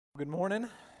Good morning.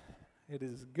 It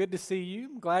is good to see you.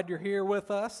 I'm glad you're here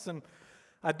with us. And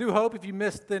I do hope if you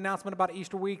missed the announcement about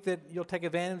Easter week that you'll take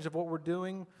advantage of what we're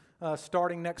doing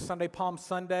starting next Sunday, Palm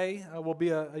Sunday. Will be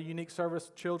a unique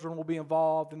service. Children will be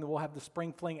involved, and then we'll have the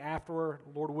spring fling afterward,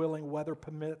 Lord willing, weather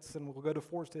permits, and we'll go to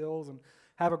Forest Hills and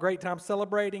have a great time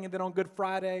celebrating. And then on Good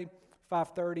Friday,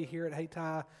 5:30 here at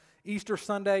Hayti. Easter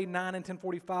Sunday, 9 and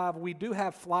 10:45. We do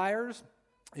have flyers.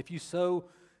 If you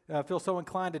feel so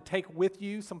inclined to take with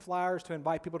you some flyers to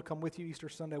invite people to come with you Easter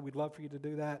Sunday, we'd love for you to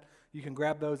do that. You can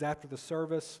grab those after the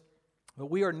service. But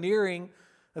we are nearing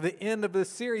the end of the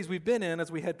series we've been in as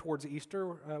we head towards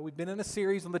Easter. We've been in a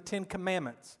series on the Ten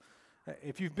Commandments.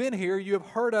 If you've been here, you have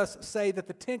heard us say that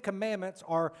the Ten Commandments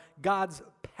are God's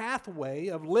pathway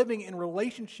of living in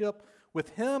relationship with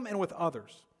Him and with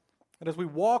others. And as we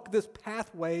walk this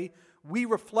pathway, we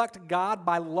reflect God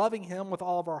by loving Him with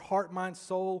all of our heart, mind,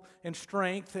 soul, and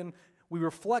strength, and we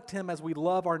reflect Him as we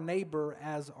love our neighbor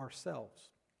as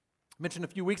ourselves. I mentioned a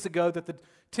few weeks ago that the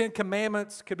Ten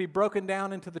Commandments could be broken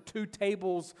down into the two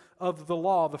tables of the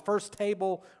law. The first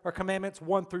table are Commandments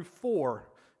 1 through 4,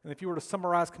 and if you were to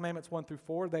summarize Commandments 1 through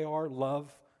 4, they are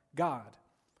love God.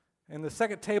 And the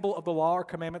second table of the law are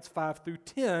Commandments 5 through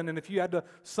 10, and if you had to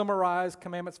summarize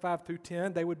Commandments 5 through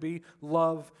 10, they would be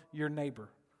love your neighbor.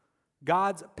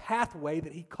 God's pathway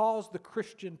that He calls the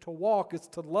Christian to walk is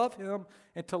to love Him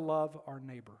and to love our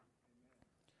neighbor.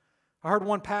 I heard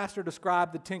one pastor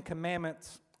describe the Ten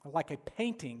Commandments like a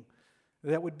painting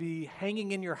that would be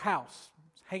hanging in your house,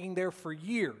 hanging there for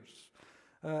years.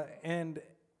 And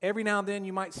every now and then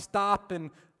you might stop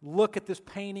and look at this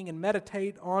painting and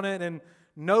meditate on it and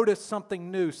notice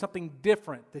something new, something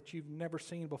different that you've never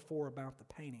seen before about the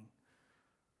painting.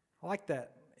 I like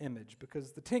that image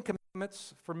because the Ten Commandments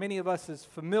for many of us is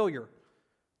familiar.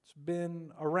 It's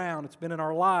been around, it's been in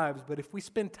our lives, but if we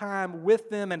spend time with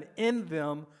them and in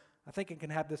them, I think it can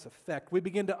have this effect. We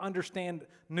begin to understand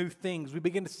new things. We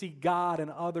begin to see God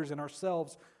and others and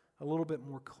ourselves a little bit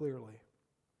more clearly.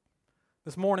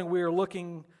 This morning we are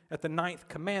looking at the 9th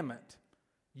commandment.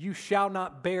 You shall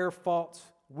not bear false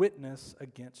witness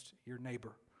against your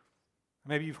neighbor.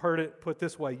 Maybe you've heard it put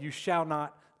this way, you shall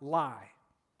not lie.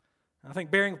 I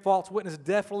think bearing false witness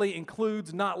definitely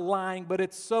includes not lying, but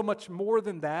it's so much more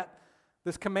than that.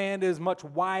 This command is much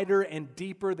wider and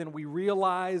deeper than we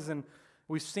realize, and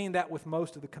we've seen that with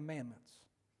most of the commandments.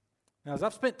 Now, as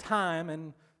I've spent time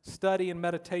in study and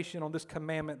meditation on this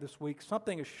commandment this week,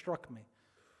 something has struck me.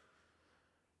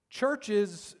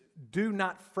 Churches do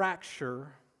not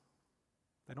fracture.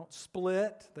 They don't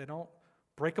split. They don't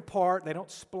break apart. They don't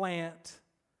splant.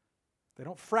 They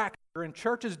don't fracture. And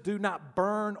churches do not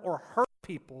burn or hurt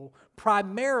people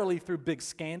primarily through big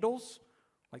scandals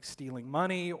like stealing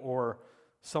money or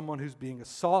someone who's being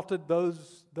assaulted. Though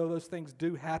those things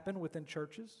do happen within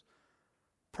churches.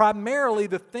 Primarily,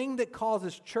 the thing that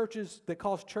causes churches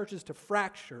to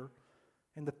fracture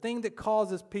and the thing that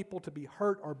causes people to be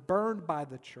hurt or burned by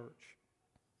the church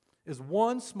is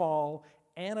one small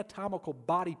anatomical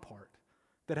body part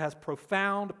that has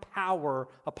profound power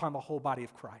upon the whole body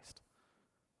of Christ.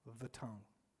 The tongue.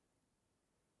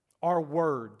 Our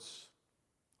words,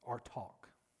 our talk.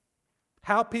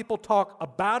 How people talk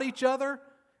about each other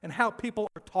and how people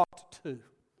are talked to.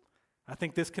 I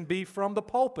think this can be from the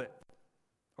pulpit,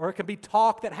 or it can be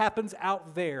talk that happens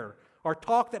out there, or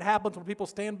talk that happens when people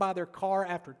stand by their car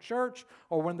after church,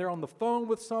 or when they're on the phone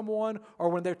with someone, or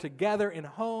when they're together in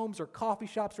homes or coffee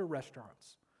shops or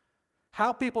restaurants.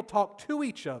 How people talk to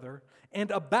each other and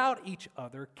about each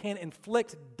other can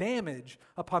inflict damage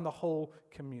upon the whole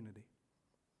community.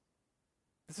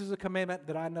 This is a commandment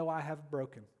that I know I have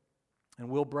broken and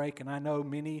will break, and I know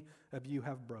many of you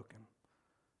have broken.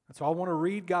 And so I want to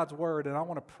read God's word, and I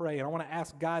want to pray, and I want to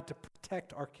ask God to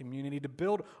protect our community, to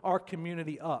build our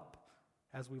community up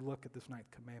as we look at this 9th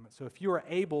commandment. So if you are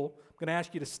able, I'm going to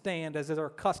ask you to stand, as is our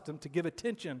custom, to give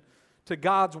attention to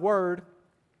God's word.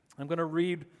 I'm going to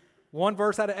read one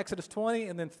verse out of Exodus 20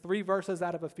 and then 3 verses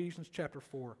out of Ephesians chapter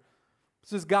 4.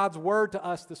 This is God's word to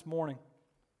us this morning.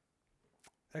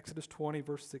 Exodus 20,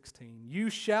 verse 16. You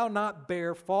shall not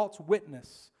bear false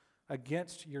witness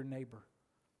against your neighbor.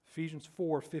 Ephesians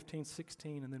 4, 15,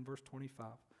 16, and then verse 25.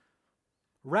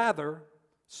 Rather,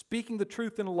 speaking the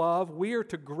truth in love, we are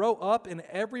to grow up in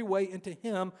every way into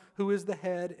Him who is the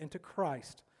head, into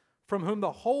Christ, from whom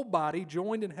the whole body,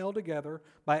 joined and held together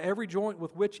by every joint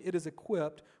with which it is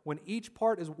equipped, when each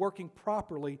part is working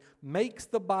properly, makes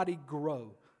the body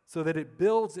grow so that it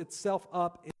builds itself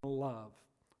up in love.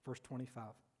 Verse 25.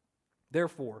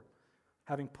 Therefore,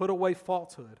 having put away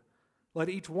falsehood, let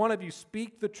each one of you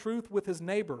speak the truth with his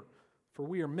neighbor, for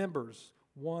we are members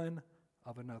one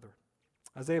of another.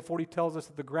 Isaiah 40 tells us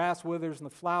that the grass withers and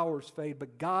the flowers fade,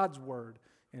 but God's word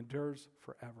endures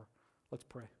forever. Let's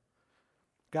pray.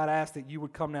 God, I ask that you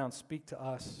would come now and speak to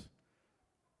us.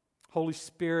 Holy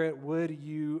Spirit, would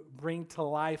you bring to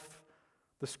life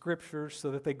the Scriptures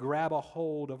so that they grab a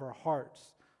hold of our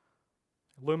hearts,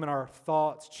 illumine our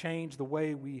thoughts, change the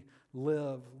way we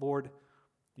live. Lord,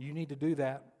 you need to do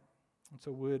that. And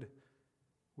so would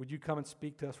you come and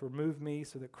speak to us? Remove me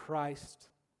so that Christ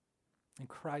and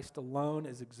Christ alone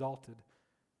is exalted,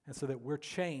 and so that we're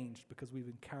changed because we've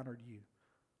encountered you.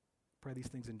 Pray these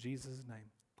things in Jesus'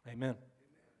 name. Amen.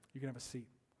 You can have a seat.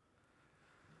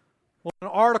 Well, an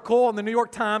article in the New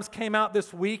York Times came out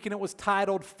this week, and it was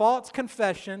titled, "False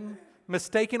Confession,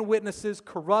 Mistaken Witnesses,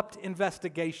 Corrupt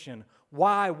Investigation.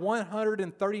 Why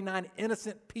 139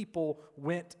 innocent people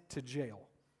went to jail."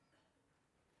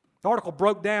 The article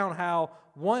broke down how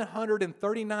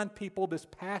 139 people this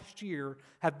past year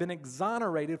have been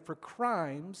exonerated for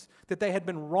crimes that they had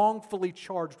been wrongfully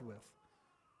charged with.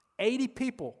 80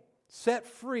 people set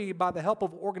free by the help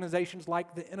of organizations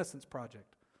like the Innocence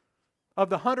Project.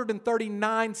 Of the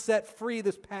 139 set free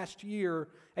this past year,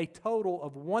 a total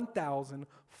of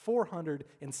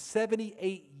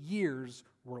 1,478 years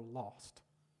were lost.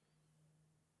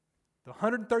 The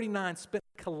 139 spent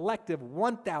a collective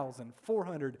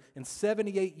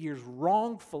 1,478 years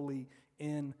wrongfully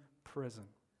in prison.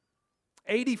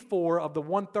 84 of the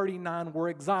 139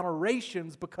 were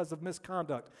exonerations because of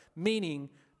misconduct, meaning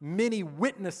many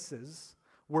witnesses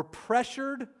were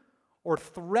pressured or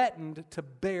threatened to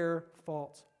bear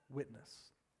false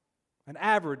witness. An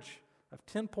average of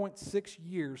 10.6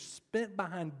 years spent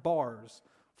behind bars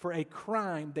for a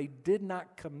crime they did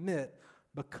not commit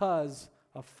because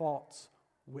of false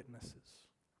witnesses.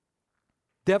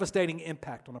 Devastating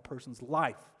impact on a person's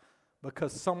life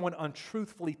because someone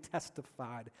untruthfully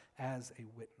testified as a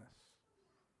witness.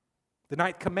 The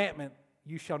ninth commandment,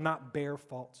 you shall not bear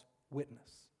false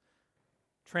witness.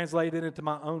 Translated into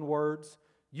my own words,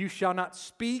 you shall not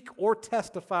speak or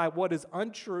testify what is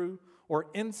untrue or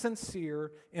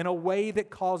insincere in a way that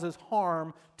causes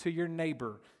harm to your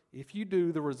neighbor. If you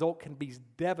do, the result can be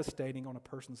devastating on a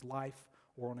person's life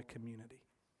or on a community.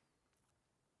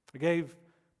 I gave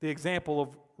the example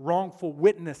of wrongful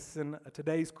witness in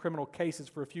today's criminal cases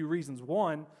for a few reasons.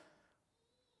 One,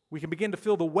 we can begin to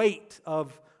feel the weight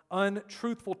of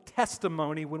untruthful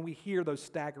testimony when we hear those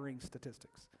staggering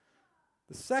statistics.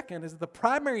 The second is the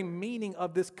primary meaning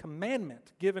of this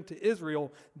commandment given to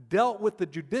Israel dealt with the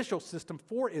judicial system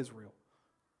for Israel,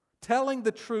 telling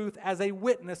the truth as a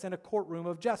witness in a courtroom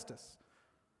of justice.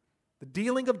 The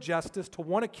dealing of justice to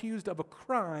one accused of a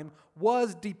crime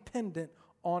was dependent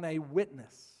on a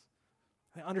witness.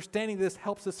 Understanding this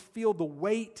helps us feel the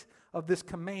weight of this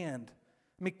command.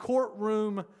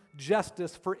 Courtroom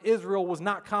justice for Israel was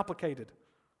not complicated.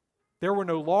 There were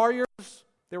no lawyers,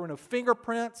 there were no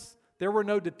fingerprints, there were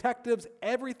no detectives.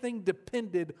 Everything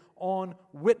depended on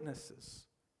witnesses.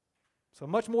 So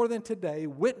much more than today,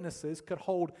 witnesses could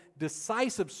hold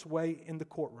decisive sway in the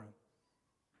courtroom.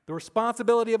 The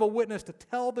responsibility of a witness to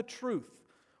tell the truth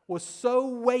was so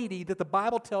weighty that the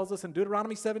Bible tells us in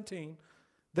Deuteronomy 17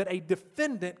 that a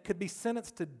defendant could be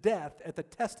sentenced to death at the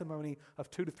testimony of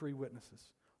 2 to 3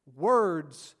 witnesses.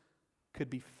 Words could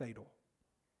be fatal.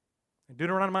 And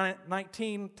Deuteronomy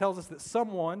 19 tells us that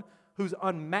someone who's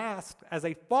unmasked as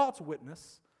a false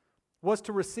witness was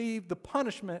to receive the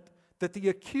punishment that the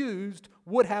accused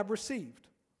would have received.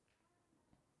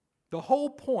 The whole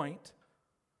point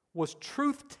was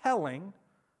truth-telling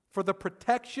for the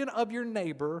protection of your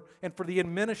neighbor and for the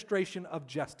administration of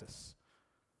justice.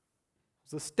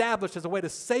 It was established as a way to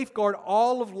safeguard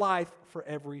all of life for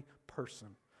every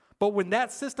person. But when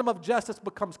that system of justice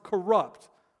becomes corrupt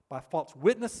by false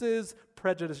witnesses,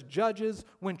 prejudiced judges,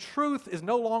 when truth is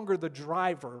no longer the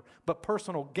driver, but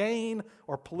personal gain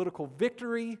or political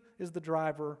victory is the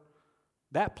driver,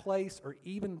 that place or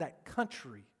even that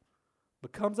country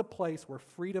becomes a place where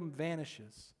freedom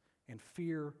vanishes and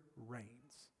fear reigns.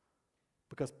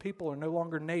 Because people are no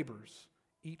longer neighbors,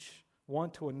 each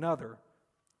one to another,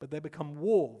 but they become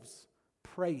wolves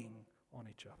preying on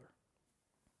each other.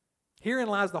 Herein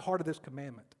lies the heart of this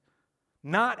commandment.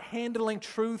 Not handling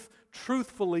truth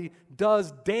truthfully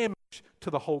does damage to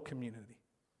the whole community.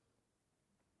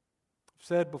 I've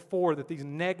said before that these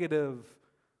negative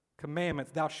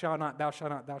commandments, thou shalt not, thou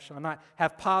shalt not, thou shalt not,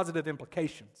 have positive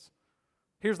implications.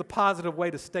 Here's the positive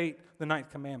way to state the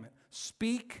ninth commandment.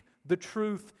 Speak the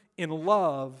truth in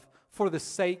love for the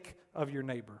sake of your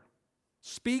neighbor.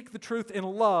 Speak the truth in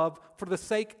love for the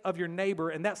sake of your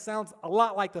neighbor. And that sounds a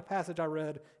lot like the passage I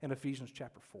read in Ephesians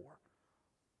chapter 4.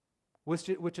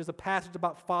 Which is a passage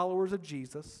about followers of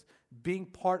Jesus being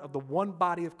part of the one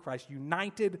body of Christ,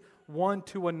 united one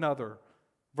to another.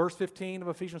 Verse 15 of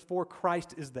Ephesians 4,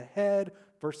 Christ is the head.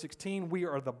 Verse 16, we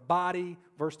are the body.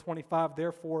 Verse 25,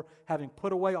 therefore, having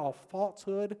put away all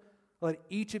falsehood, let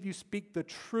each of you speak the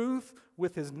truth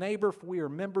with his neighbor, for we are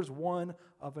members one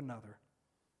of another.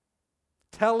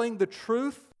 Telling the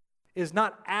truth is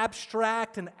not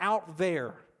abstract and out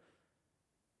there.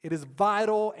 It is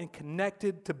vital and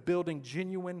connected to building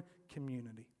genuine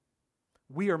community.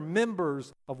 We are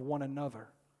members of one another,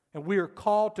 and we are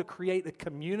called to create a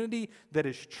community that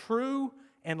is true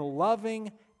and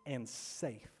loving and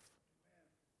safe.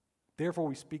 Therefore,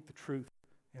 we speak the truth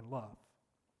in love.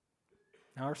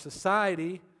 Now, our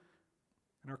society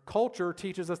and our culture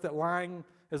teaches us that lying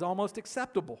is almost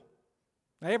acceptable.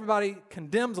 Now, everybody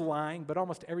condemns lying, but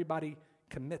almost everybody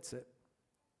commits it.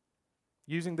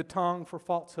 Using the tongue for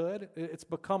falsehood, it's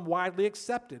become widely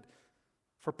accepted.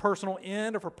 For personal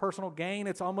end or for personal gain,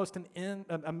 it's almost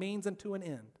a means unto an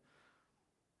end.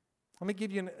 Let me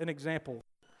give you an example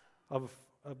of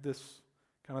this,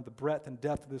 kind of the breadth and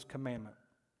depth of this commandment.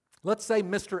 Let's say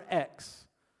Mr. X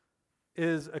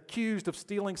is accused of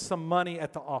stealing some money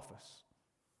at the office.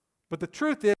 But the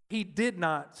truth is, he did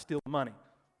not steal money.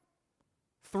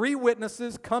 3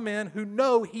 witnesses come in who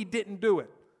know he didn't do it.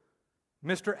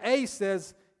 Mr. A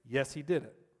says, yes, he did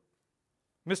it.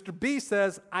 Mr. B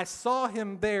says, I saw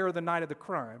him there the night of the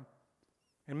crime.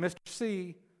 And Mr.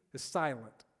 C is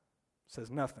silent, says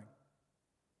nothing.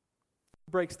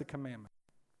 Who breaks the commandment?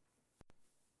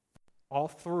 All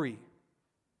three.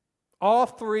 All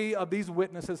 3 of these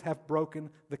witnesses have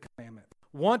broken the commandment.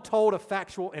 One told a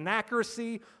factual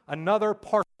inaccuracy, another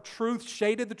partial truth,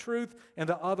 shaded the truth, and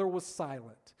the other was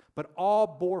silent. But all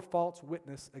bore false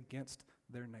witness against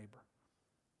their neighbor.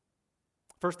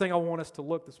 First thing I want us to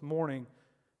look this morning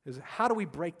is, how do we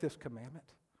break this commandment?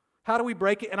 How do we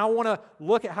break it? And I want to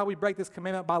look at how we break this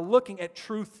commandment by looking at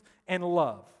truth and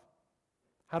love.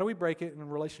 How do we break it in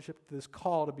relationship to this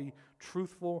call to be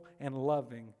truthful and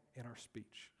loving in our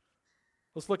speech?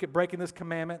 Let's look at breaking this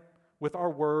commandment with our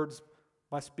words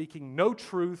by speaking no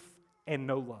truth and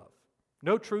no love.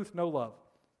 No truth, no love.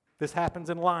 This happens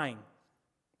in lying,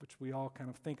 which we all kind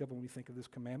of think of when we think of this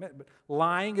commandment. But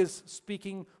lying is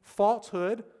speaking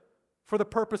falsehood for the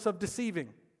purpose of deceiving.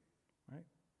 Right?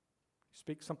 You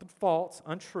speak something false,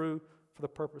 untrue, for the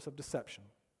purpose of deception.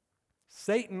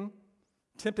 Satan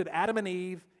tempted Adam and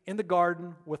Eve in the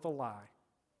garden with a lie.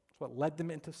 That's what led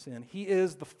them into sin. He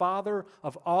is the father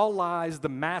of all lies, the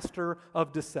master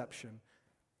of deception.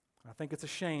 I think it's a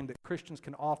shame that Christians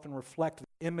can often reflect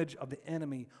the image of the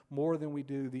enemy more than we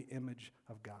do the image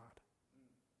of God.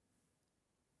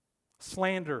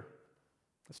 Slander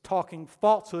is talking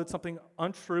falsehood, something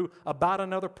untrue about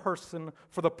another person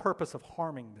for the purpose of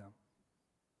harming them.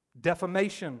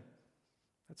 Defamation,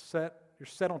 you're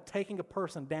set on taking a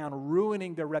person down,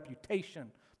 ruining their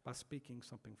reputation by speaking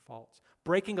something false.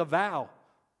 Breaking a vow.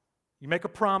 You make a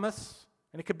promise,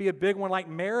 and it could be a big one like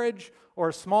marriage or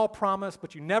a small promise,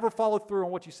 but you never follow through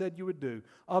on what you said you would do.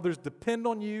 Others depend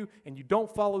on you, and you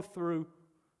don't follow through,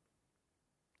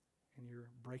 and you're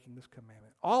breaking this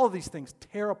commandment. All of these things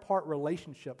tear apart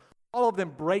relationship. All of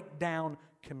them break down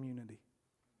community.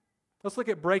 Let's look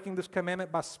at breaking this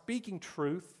commandment by speaking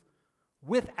truth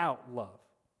without love.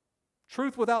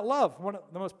 Truth without love. One of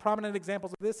the most prominent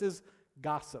examples of this is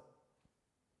gossip.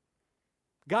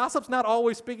 Gossip's not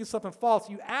always speaking something false.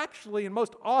 You actually, and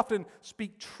most often,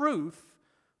 speak truth,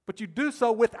 but you do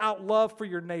so without love for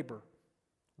your neighbor,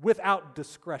 without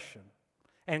discretion.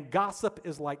 And gossip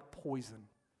is like poison.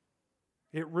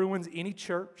 It ruins any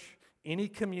church, any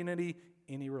community,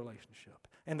 any relationship.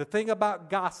 And the thing about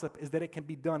gossip is that it can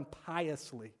be done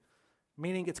piously,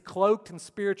 meaning it's cloaked in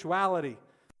spirituality.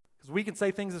 Because we can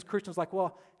say things as Christians like,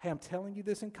 well, hey, I'm telling you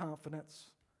this in confidence,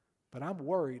 but I'm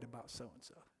worried about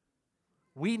so-and-so.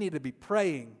 We need to be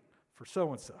praying for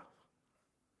so-and-so.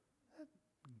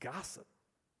 Gossip.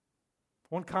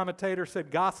 One commentator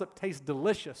said gossip tastes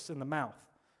delicious in the mouth,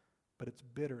 but it's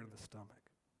bitter in the stomach.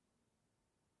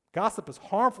 Gossip is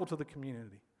harmful to the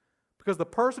community because the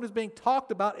person who's being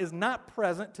talked about is not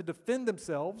present to defend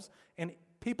themselves, and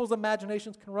people's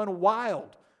imaginations can run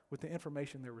wild with the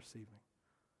information they're receiving.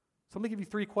 So let me give you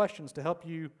 3 questions to help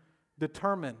you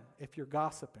determine if you're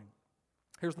gossiping.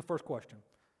 Here's the first question.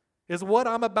 Is what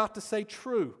I'm about to say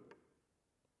true?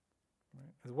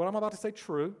 Is what I'm about to say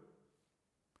true?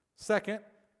 Second,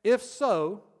 if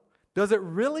so, does it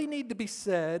really need to be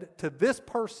said to this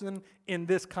person in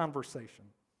this conversation?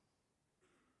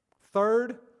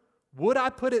 Third, would I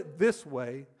put it this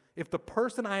way if the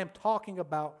person I am talking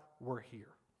about were here?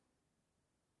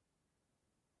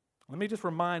 Let me just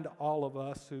remind all of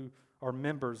us who are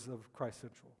members of Christ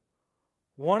Central.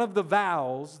 One of the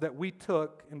vows that we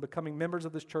took in becoming members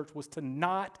of this church was to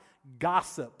not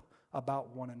gossip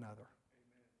about one another.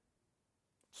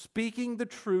 Speaking the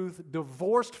truth,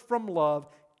 divorced from love,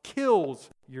 kills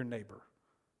your neighbor.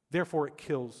 Therefore, it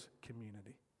kills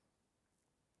community.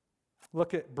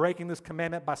 Look at breaking this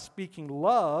commandment by speaking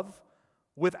love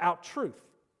without truth.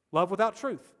 Love without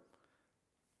truth.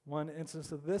 One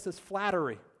instance of this is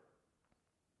flattery.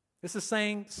 This is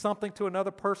saying something to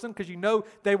another person because you know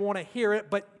they want to hear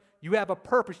it, but you have a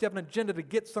purpose, you have an agenda to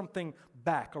get something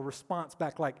back, a response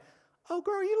back like, oh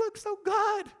girl, you look so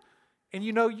good. And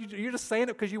you know you're just saying it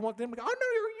because you want them to go, oh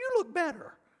no, you look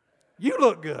better. You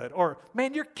look good. Or,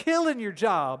 man, you're killing your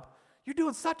job. You're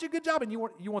doing such a good job. And you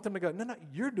want them to go, no,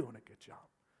 you're doing a good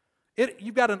job.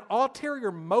 You've got an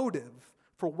ulterior motive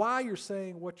for why you're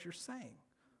saying what you're saying.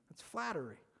 It's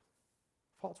flattery,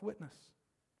 false witness.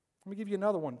 Let me give you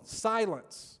another one.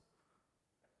 Silence.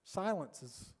 Silence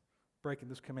is breaking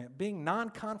this command. Being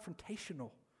non-confrontational.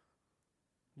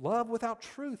 Love without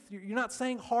truth. You're not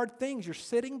saying hard things. You're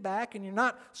sitting back and you're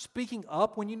not speaking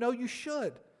up when you know you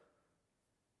should.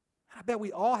 I bet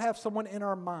we all have someone in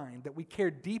our mind that we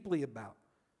care deeply about.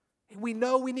 And we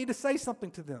know we need to say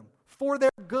something to them for their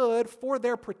good, for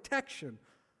their protection.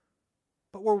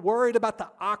 But we're worried about the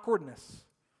awkwardness.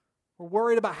 We're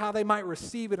worried about how they might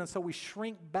receive it, and so we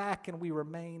shrink back and we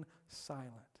remain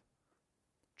silent.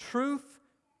 Truth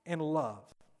and love.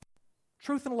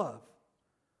 Truth and love.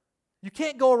 You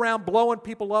can't go around blowing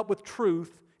people up with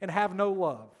truth and have no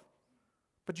love.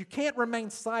 But you can't remain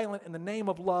silent in the name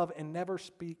of love and never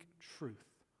speak truth.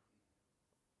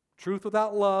 Truth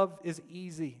without love is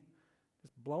easy.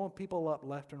 Just blowing people up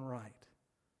left and right,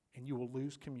 and you will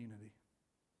lose community.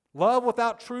 Love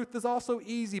without truth is also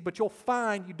easy, but you'll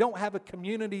find you don't have a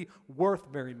community worth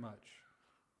very much.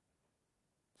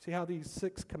 See how these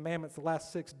 6 commandments, the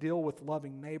last 6, deal with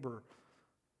loving neighbor.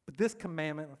 But this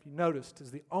commandment, if you noticed,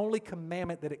 is the only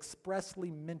commandment that expressly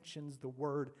mentions the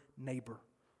word neighbor.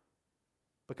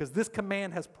 Because this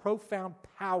command has profound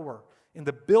power in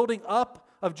the building up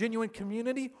of genuine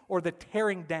community or the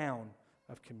tearing down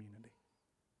of community.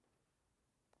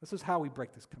 This is how we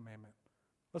break this commandment.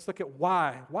 Let's look at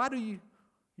why. Why do you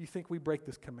think we break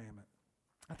this commandment?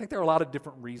 I think there are a lot of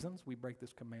different reasons we break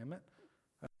this commandment.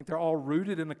 I think they're all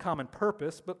rooted in a common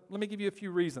purpose, but let me give you a few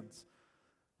reasons.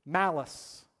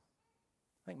 Malice.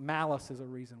 I think malice is a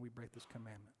reason we break this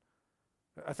commandment.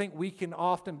 I think we can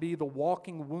often be the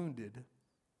walking wounded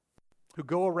who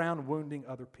go around wounding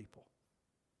other people.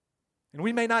 And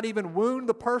we may not even wound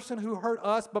the person who hurt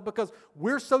us, but because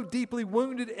we're so deeply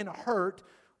wounded and hurt,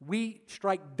 we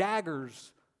strike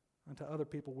daggers into other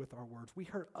people with our words. We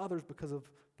hurt others because of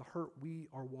the hurt we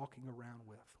are walking around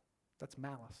with. That's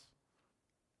malice.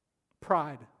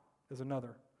 Pride is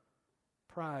another.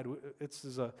 Pride, it's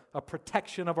a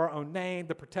protection of our own name,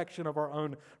 the protection of our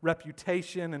own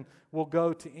reputation, and we'll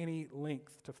go to any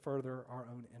length to further our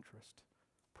own interest.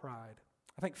 Pride.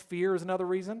 I think fear is another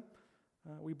reason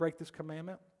we break this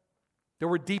commandment. That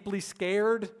we're deeply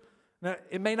scared. Now,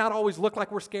 it may not always look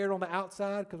like we're scared on the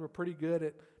outside because we're pretty good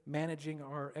at managing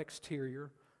our exterior.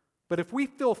 But if we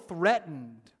feel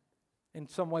threatened in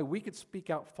some way, we could speak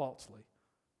out falsely.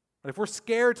 But if we're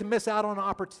scared to miss out on an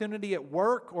opportunity at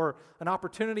work or an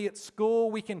opportunity at school,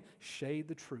 we can shade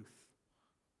the truth.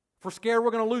 If we're scared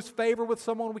we're going to lose favor with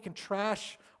someone, we can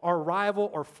trash our rival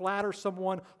or flatter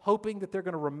someone, hoping that they're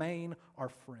going to remain our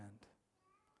friend.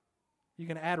 You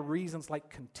can add reasons like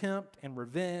contempt and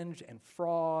revenge and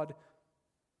fraud,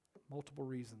 multiple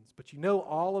reasons. But you know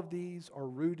all of these are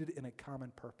rooted in a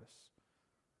common purpose.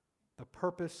 The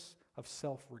purpose of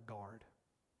self-regard.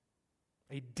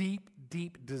 A deep,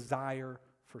 deep desire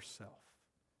for self.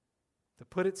 To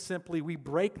put it simply, we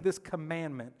break this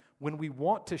commandment when we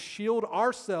want to shield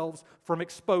ourselves from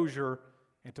exposure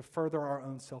and to further our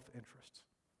own self-interest.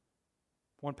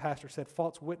 One pastor said,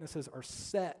 false witnesses are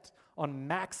set on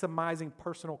maximizing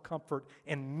personal comfort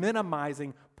and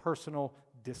minimizing personal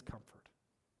discomfort.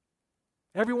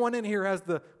 Everyone in here has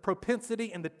the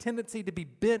propensity and the tendency to be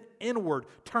bent inward,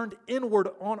 turned inward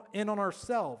on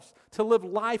ourselves, to live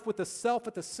life with the self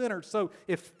at the center. So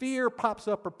if fear pops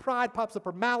up or pride pops up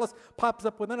or malice pops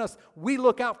up within us, we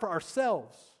look out for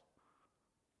ourselves,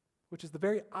 which is the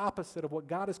very opposite of what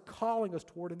God is calling us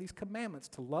toward in these commandments,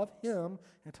 to love Him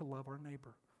and to love our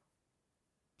neighbor.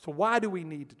 So why do we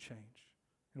need to change?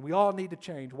 And we all need to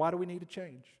change. Why do we need to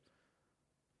change?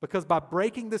 Because by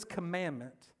breaking this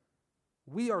commandment,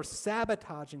 we are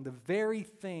sabotaging the very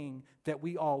thing that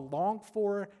we all long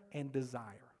for and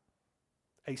desire.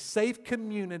 A safe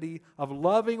community of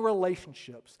loving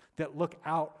relationships that look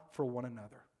out for one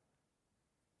another.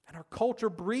 And our culture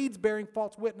breeds bearing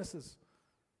false witnesses,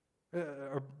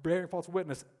 or bearing false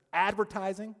witness.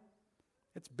 Advertising,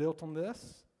 it's built on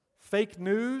this. Fake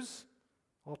news,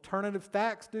 alternative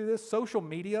facts do this. Social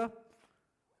media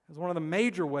is one of the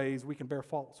major ways we can bear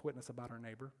false witness about our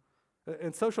neighbor.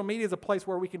 And social media is a place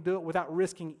where we can do it without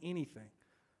risking anything.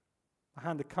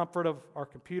 Behind the comfort of our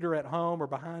computer at home or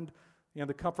behind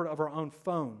the comfort of our own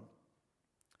phone.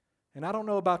 And I don't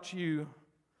know about you,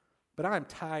 but I'm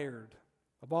tired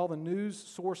of all the news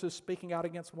sources speaking out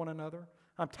against one another.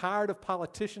 I'm tired of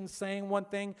politicians saying one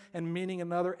thing and meaning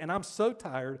another, and I'm so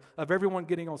tired of everyone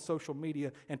getting on social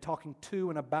media and talking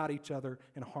to and about each other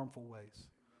in harmful ways.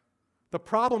 The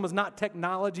problem is not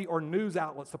technology or news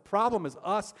outlets. The problem is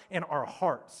us and our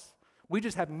hearts. We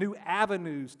just have new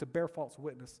avenues to bear false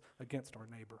witness against our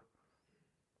neighbor.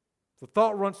 The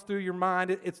thought runs through your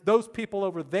mind, it's those people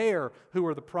over there who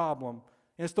are the problem.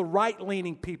 And it's the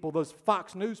right-leaning people, those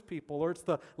Fox News people, or it's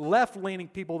the left-leaning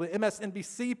people, the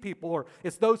MSNBC people, or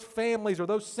it's those families, or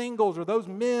those singles, or those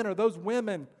men, or those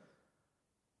women.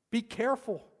 Be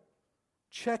careful.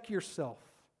 Check yourself.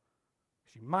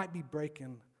 You might be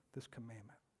breaking this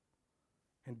commandment.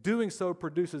 And doing so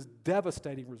produces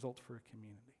devastating results for a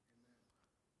community.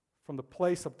 From the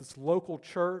place of this local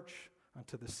church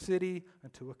unto the city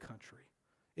unto a country.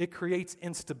 It creates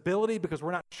instability because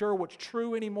we're not sure what's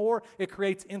true anymore. It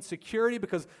creates insecurity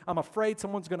because I'm afraid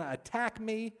someone's going to attack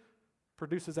me.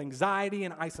 Produces anxiety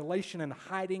and isolation and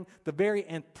hiding, the very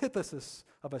antithesis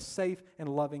of a safe and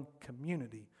loving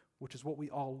community, which is what we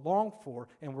all long for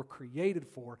and were created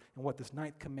for and what this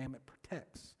ninth commandment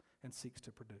protects and seeks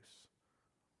to produce.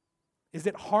 Is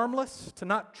it harmless to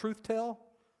not truth tell?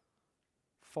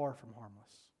 Far from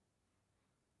harmless.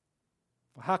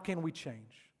 Well, how can we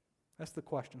change? That's the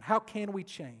question. How can we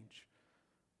change?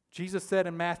 Jesus said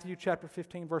in Matthew chapter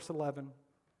 15, verse 11,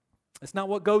 it's not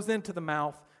what goes into the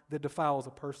mouth that defiles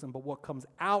a person, but what comes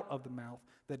out of the mouth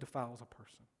that defiles a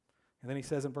person. And then he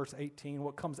says in verse 18,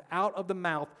 what comes out of the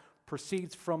mouth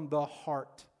proceeds from the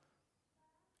heart,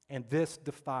 and this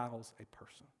defiles a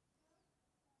person.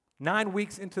 9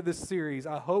 weeks into this series,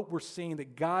 I hope we're seeing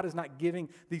that God is not giving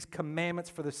these commandments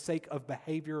for the sake of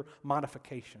behavior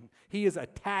modification. He is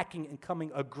attacking and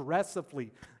coming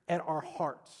aggressively at our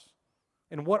hearts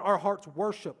and what our hearts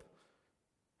worship.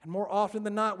 And more often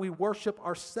than not, we worship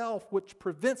ourselves, which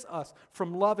prevents us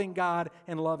from loving God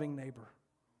and loving neighbor.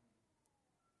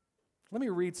 Let me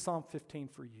read Psalm 15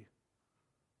 for you.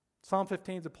 Psalm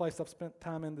 15 is a place I've spent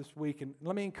time in this week, and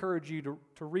let me encourage you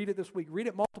to read it this week. Read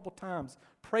it multiple times.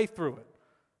 Pray through it.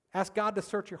 Ask God to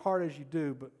search your heart as you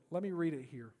do, but let me read it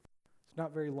here. It's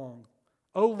not very long.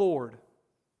 O Lord,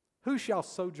 who shall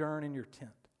sojourn in your tent?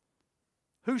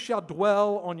 Who shall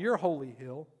dwell on your holy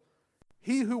hill?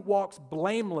 He who walks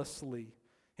blamelessly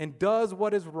and does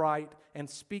what is right and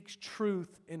speaks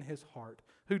truth in his heart,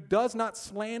 who does not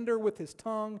slander with his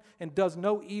tongue and does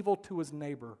no evil to his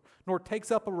neighbor, nor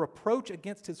takes up a reproach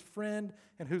against his friend,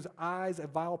 and whose eyes a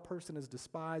vile person is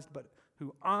despised, but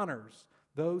who honors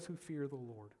those who fear the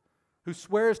Lord, who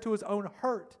swears to his own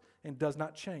hurt and does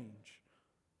not change,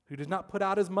 who does not put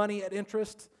out his money at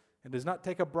interest and does not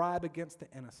take a bribe against the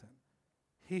innocent.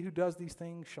 He who does these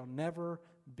things shall never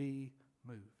be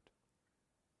moved.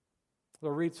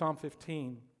 We'll read Psalm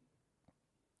 15.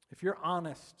 If you're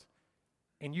honest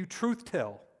and you truth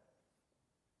tell,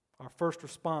 our first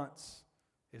response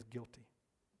is guilty.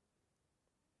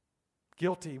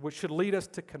 Guilty, which should lead us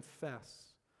to confess.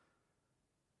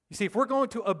 You see, if we're going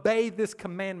to obey this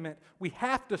commandment, we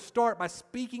have to start by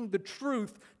speaking the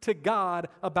truth to God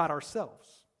about ourselves.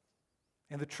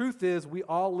 And the truth is, we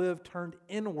all live turned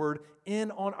inward,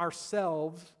 in on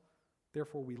ourselves.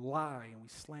 Therefore, we lie and we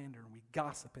slander and we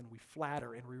gossip and we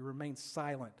flatter and we remain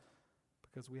silent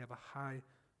because we have a high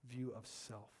view of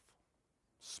self.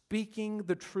 Speaking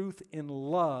the truth in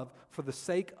love for the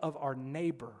sake of our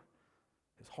neighbor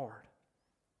is hard.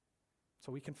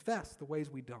 So we confess the ways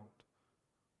we don't.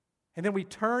 And then we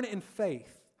turn in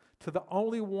faith to the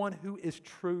only one who is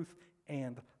truth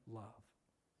and love.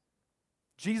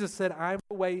 Jesus said, I am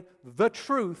the way, the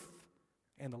truth,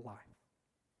 and the life.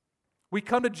 We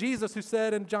come to Jesus who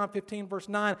said in John 15, verse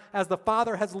 9, as the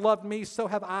Father has loved me, so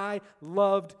have I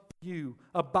loved you.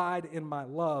 Abide in my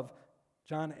love.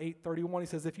 John 8:31, he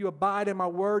says, if you abide in my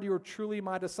word, you are truly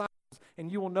my disciples, and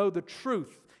you will know the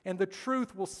truth, and the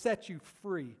truth will set you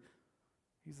free.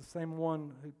 He's the same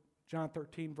one who, John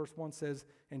 13, verse 1 says,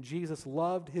 and Jesus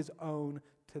loved his own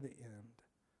to the end.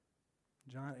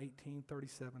 John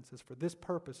 18:37 says, for this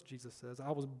purpose, Jesus says,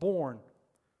 I was born,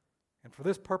 and for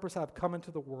this purpose I have come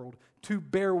into the world, to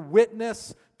bear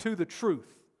witness to the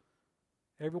truth.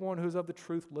 Everyone who is of the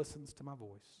truth listens to my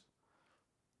voice.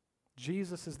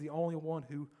 Jesus is the only one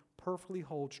who perfectly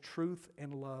holds truth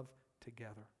and love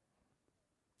together.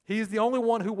 He is the only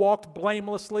one who walked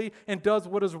blamelessly and does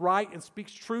what is right and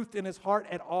speaks truth in his heart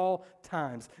at all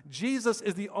times. Jesus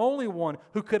is the only one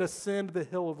who could ascend the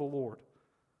hill of the Lord.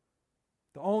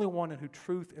 The only one in who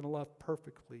truth and love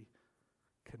perfectly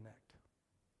connect.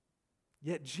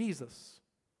 Yet Jesus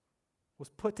was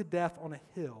put to death on a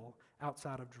hill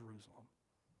outside of Jerusalem.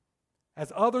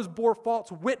 As others bore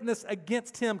false witness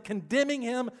against him, condemning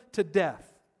him to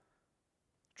death,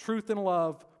 truth and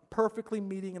love perfectly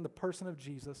meeting in the person of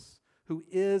Jesus, who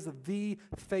is the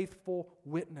faithful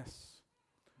witness,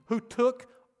 who took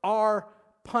our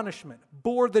punishment,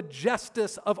 bore the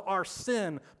justice of our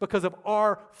sin because of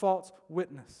our false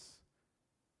witness.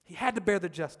 He had to bear the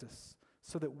justice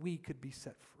so that we could be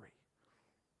set free.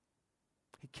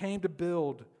 He came to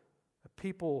build a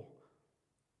people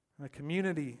and a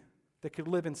community that could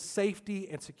live in safety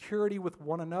and security with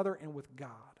one another and with God.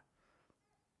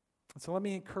 And so let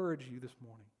me encourage you this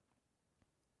morning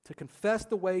to confess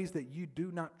the ways that you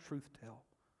do not truth tell.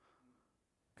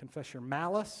 Confess your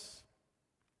malice,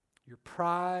 your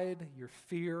pride, your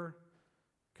fear.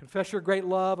 Confess your great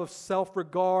love of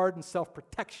self-regard and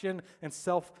self-protection and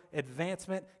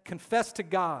self-advancement. Confess to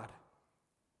God.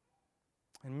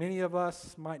 And many of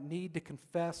us might need to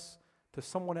confess to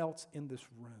someone else in this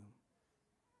room.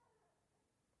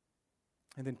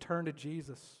 And then turn to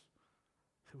Jesus,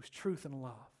 who is truth and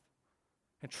love.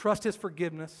 And trust his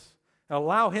forgiveness. And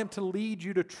allow him to lead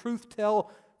you to truth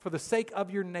tell for the sake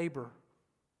of your neighbor,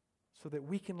 so that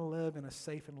we can live in a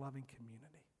safe and loving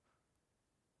community.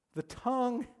 The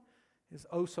tongue is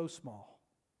oh so small,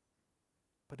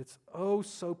 but it's oh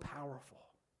so powerful.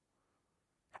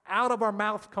 Out of our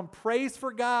mouth come praise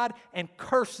for God and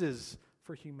curses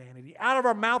for humanity. Out of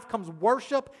our mouth comes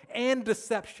worship and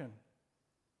deception.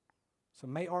 So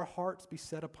may our hearts be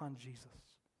set upon Jesus,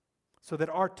 so that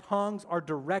our tongues are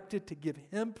directed to give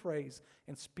him praise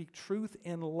and speak truth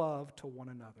and love to one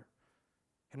another.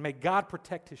 And may God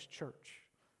protect his church.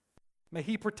 May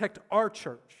he protect our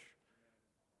church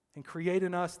and create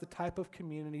in us the type of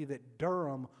community that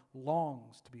Durham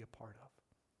longs to be a part of.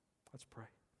 Let's pray.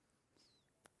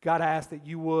 God, I ask that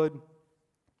you would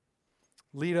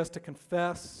lead us to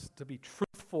confess, to be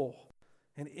truthful.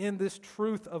 And in this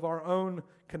truth of our own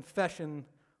confession,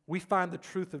 we find the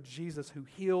truth of Jesus, who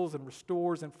heals and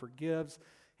restores and forgives.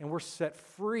 And we're set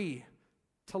free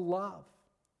to love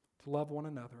one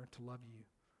another and to love you.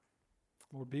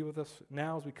 Lord, be with us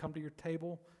now as we come to your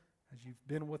table, as you've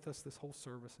been with us this whole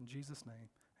service. In Jesus' name,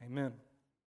 amen.